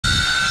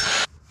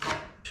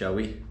shall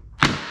we?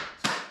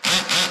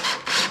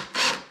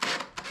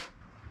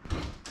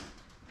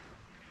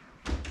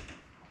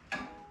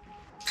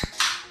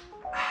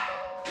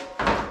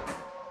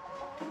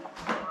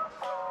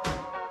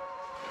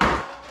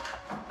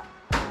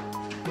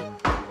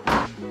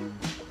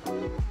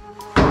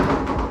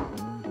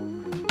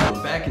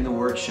 Back in the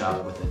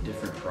workshop with a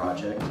different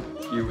project.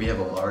 Here we have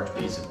a large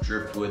piece of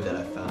driftwood that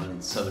I found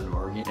in Southern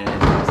Oregon, and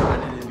I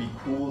decided it'd be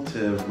cool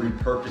to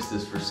repurpose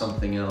this for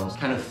something else.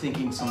 Kind of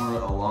thinking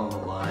somewhere along the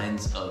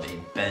lines of a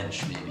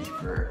bench maybe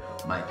for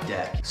my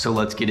deck. So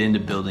let's get into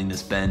building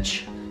this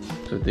bench.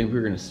 So I think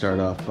we're gonna start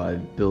off by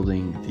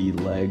building the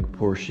leg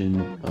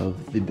portion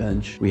of the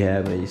bench. We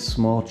have a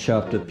small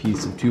chopped up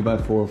piece of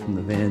 2x4 from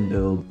the van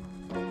build.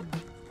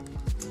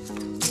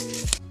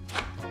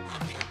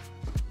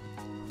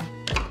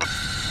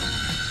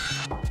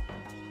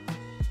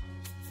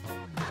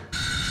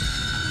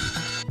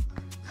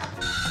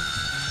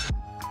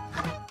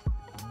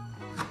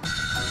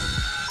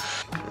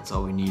 That's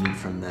all we needed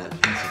from that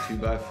piece of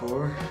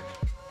 2x4.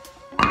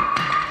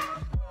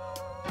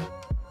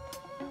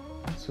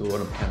 So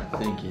what I'm kind of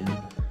thinking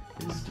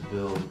is to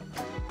build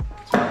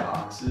 2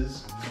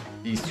 boxes.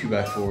 These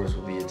 2x4s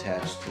will be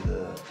attached to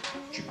the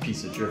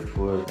piece of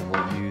driftwood, and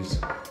we'll use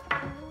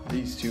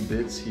these 2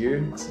 bits here,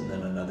 and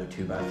then another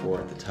 2x4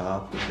 at the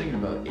top. We're thinking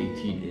about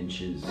 18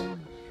 inches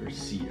for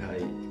seat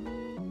height.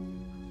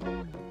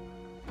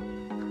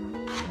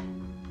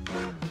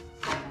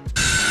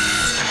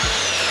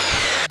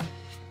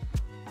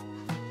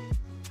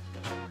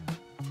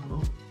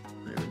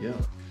 Go.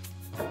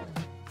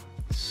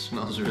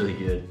 Smells really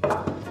good.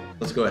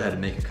 Let's go ahead and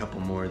make a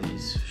couple more of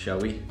these, shall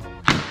we?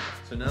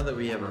 So now that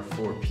we have our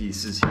 4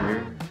 pieces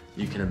here,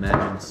 you can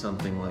imagine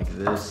something like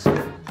this.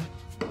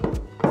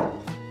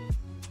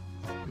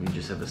 We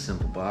just have a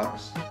simple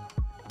box.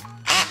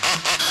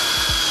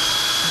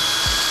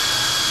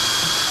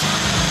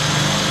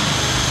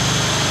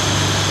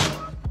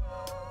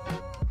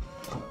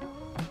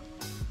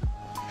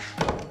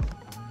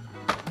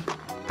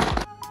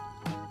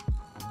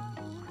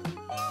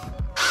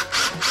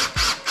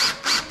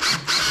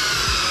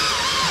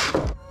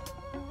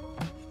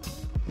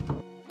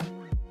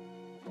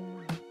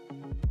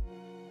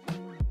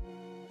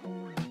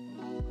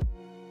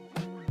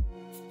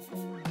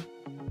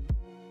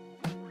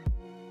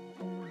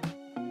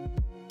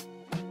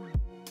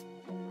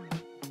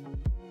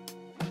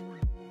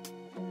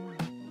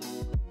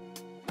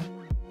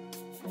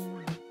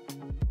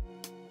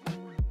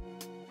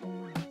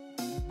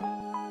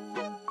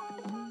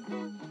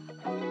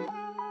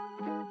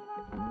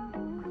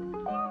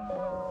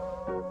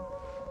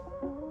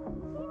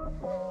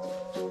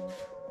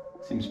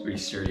 Seems pretty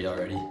sturdy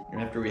already.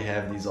 And after we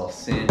have these all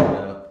sanded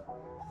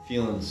up,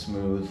 feeling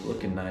smooth,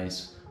 looking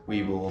nice,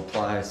 we will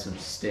apply some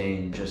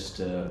stain just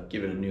to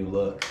give it a new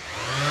look.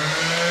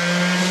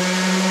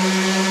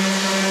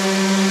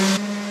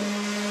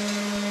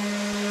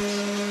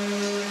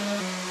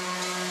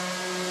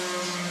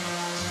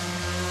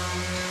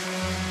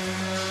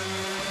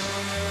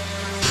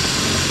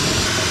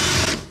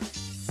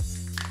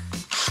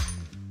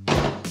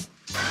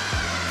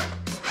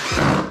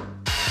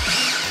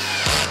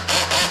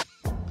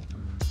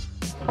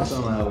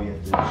 Somehow we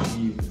have to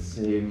achieve the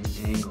same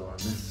angle on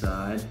this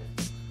side.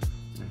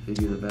 And I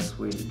figure the best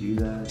way to do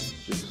that is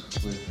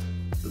just with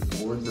the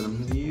boards that I'm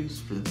going to use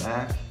for the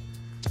back.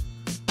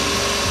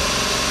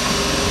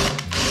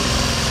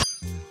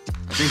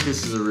 I think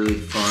this is a really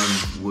fun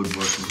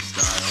woodworking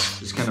style.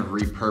 Just kind of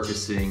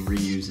repurposing,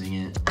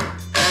 reusing it.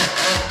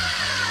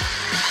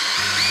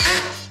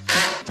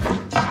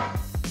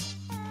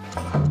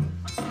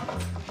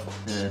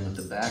 And with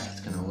the back,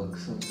 it's going to look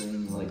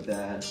something like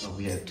that. But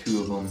we have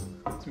 2 of them.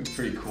 It's going to be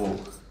pretty cool.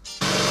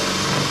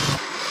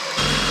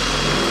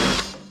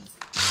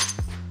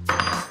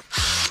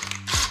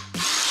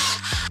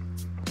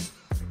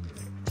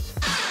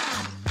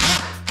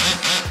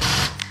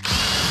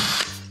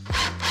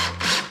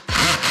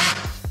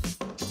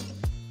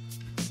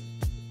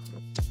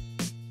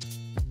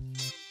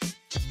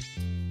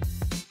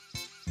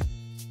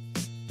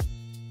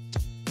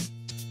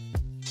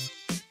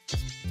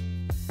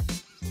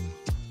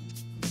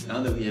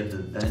 Now that we have the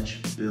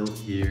bench built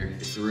here,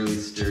 it's really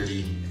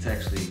sturdy. It's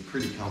actually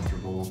pretty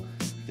comfortable.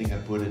 I think I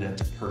put it at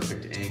the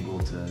perfect angle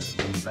to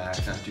lean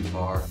back, not too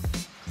far.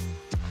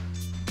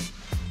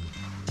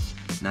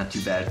 Not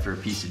too bad for a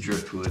piece of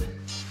driftwood.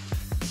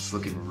 It's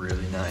looking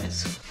really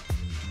nice.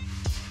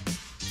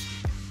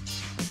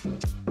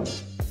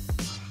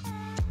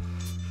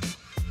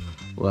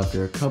 Well,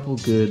 after a couple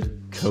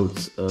good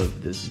coats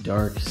of this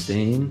dark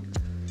stain,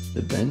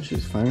 the bench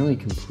is finally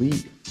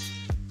complete.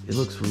 It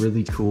looks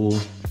really cool.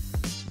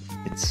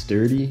 It's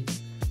sturdy,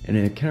 and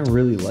I kind of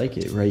really like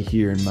it right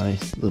here in my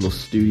little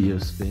studio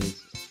space.